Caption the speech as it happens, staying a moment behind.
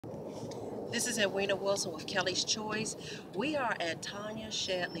This is Edwina Wilson with Kelly's Choice. We are at Tanya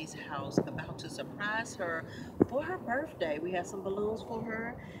Shadley's house about to surprise her for her birthday. We have some balloons for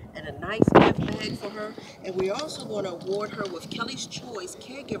her and a nice gift bag for her. And we also want to award her with Kelly's Choice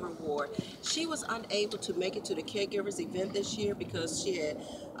Caregiver Award. She was unable to make it to the Caregivers event this year because she had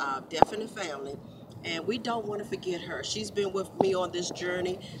death in the family. And we don't want to forget her. She's been with me on this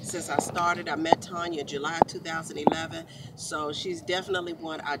journey since I started. I met Tanya in July 2011. So she's definitely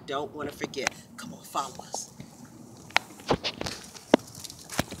one I don't want to forget. Come on, follow us.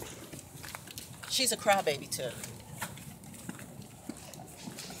 She's a crybaby too.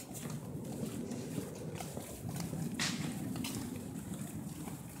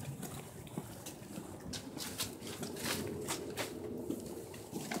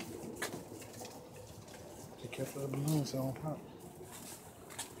 Be careful of the balloons, they don't pop.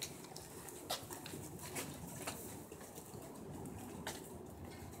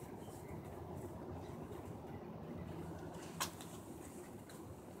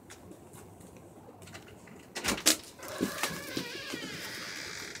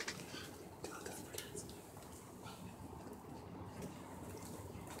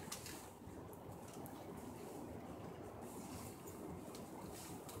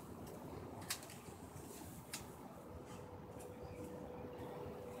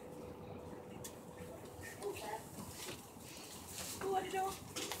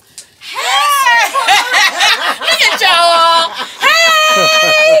 Hey! Look at y'all!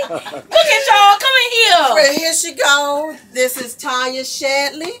 Hey! Look at y'all! Come in here! Well, here she goes. This is Tanya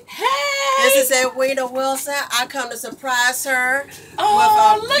Shadley. Hey! This is Edwina Wilson. I come to surprise her with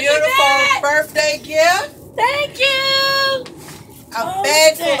look a beautiful birthday gift. Thank you! A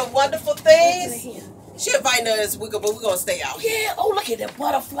bag full of wonderful things. She invited us, but we're going to stay out here. Yeah, oh, look at that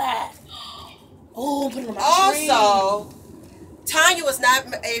butterfly. Oh, put it on my tree. Also, Tanya was not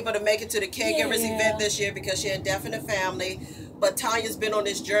able to make it to the Caregivers event this year because she had death in the family. But Tanya's been on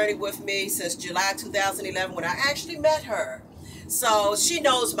this journey with me since July 2011 when I actually met her. So she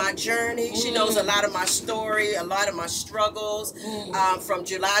knows my journey. She knows a lot of my story, a lot of my struggles from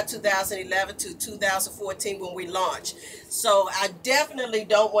July 2011 to 2014 when we launched. So I definitely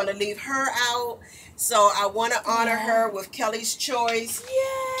don't want to leave her out. So I want to honor her with Kelly's Choice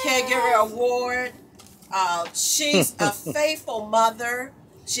Caregiver Award. She's a faithful mother.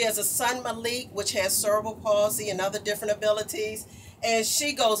 She has a son, Malik, which has cerebral palsy and other different abilities. And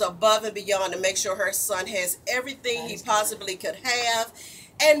she goes above and beyond to make sure her son has everything he possibly could have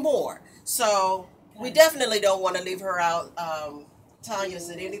and more. So we definitely don't want to leave her out. Tanya, is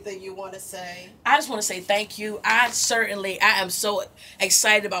there anything you want to say? I just want to say thank you. I am so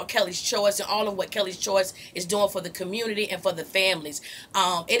excited about Kelly's Choice and all of what Kelly's Choice is doing for the community and for the families.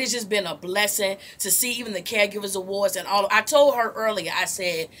 It has just been a blessing to see even the Caregivers Awards and all. I told her earlier, I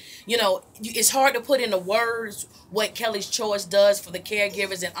said, you know, it's hard to put into words what Kelly's Choice does for the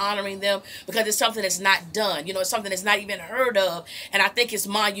caregivers and honoring them because it's something that's not done. You know, it's something that's not even heard of. And I think it's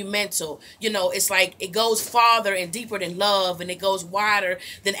monumental. You know, it's like it goes farther and deeper than love, and it goes wider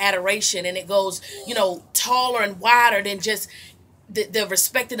than adoration, and it goes, you know, taller and wider than just the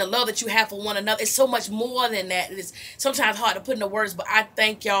respect and the love that you have for one another. It's so much more than that. It's sometimes hard to put into words, but I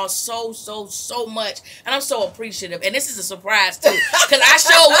thank y'all so much, and I'm so appreciative. And this is a surprise too, because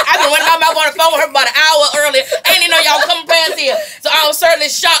I've been running my mouth on the phone with her about an hour earlier. I didn't even know y'all coming past here, so I was certainly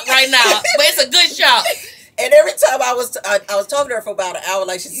shocked right now. But it's a good shock. And every time I was talking to her for about an hour,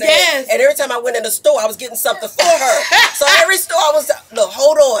 like she said. Yes. And every time I went in the store, I was getting something for her. So every store I was, look,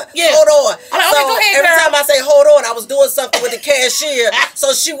 hold on, Yeah. hold on. I'm like, okay, go ahead, every girl. time I say hold on, I was doing something with the cashier,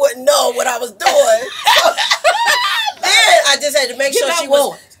 so she wouldn't know what I was doing. Then I just had to make sure she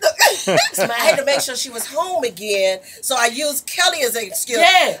was. I had to make sure she was home again, so I used Kelly as an excuse.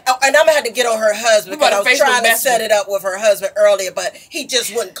 Yeah. And I'm gonna have to get on her husband because I was Facebook trying to Messenger. set it up with her husband earlier, but he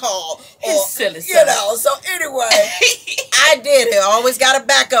just wouldn't call. He's silly, You know. So anyway, I did it. I always got a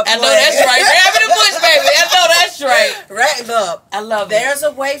backup I know plan. that's right. Grab in the bush, baby. I know that's right. Right, look. I love it. There's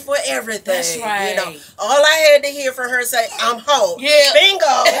a way for everything. That's right. You know, all I had to hear from her say, "I'm home." Yeah.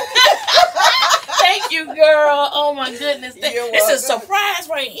 Bingo. Thank you, girl. Oh my goodness. You're It's a welcome. surprise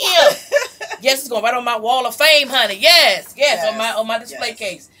right here. Yes, it's going right on my wall of fame, honey. Yes. Yes. On my display Yes.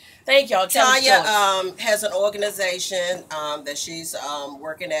 case. Thank y'all. Tanya has an organization that she's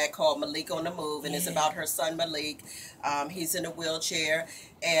working at called Malik on the Move, and it's about her son Malik. He's in a wheelchair,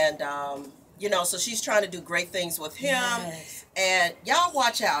 and you know, so she's trying to do great things with him. Yes. And y'all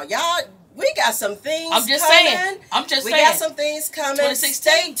watch out, y'all. We got some things. I'm just coming. saying. We got some things coming.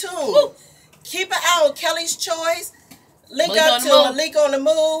 2016. Stay tuned. Woo. Keep an eye on Kelly's Choice. Link Malik up on to the Move. Malik on the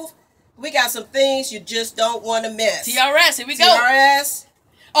Move. We got some things you just don't want to miss. TRS, here we go. TRS.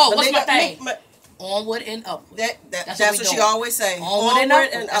 Oh, what's my Malika, thing? Onward and upward. That's what she always say. Onward and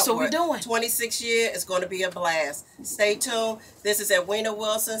upward. That's what we're doing. 26 year is going to be a blast. Stay tuned. This is Edwina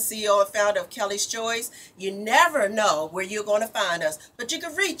Wilson, CEO and founder of Kelly's Choice. You never know where you're going to find us, but you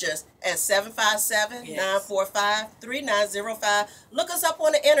can reach us at 757-945-3905. Look us up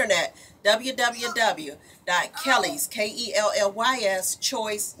on the internet, www.kellys, Kellys,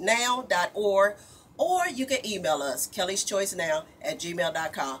 choicenow.org, or you can email us,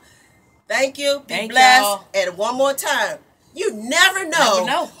 kellyschoicenow@gmail.com. Thank you. Be blessed. Y'all. And one more time, you never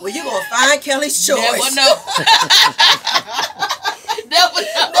know where you're going to find Kelly's Choice. Never know. Never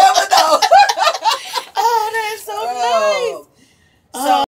know. Never know. Oh, that's so nice. So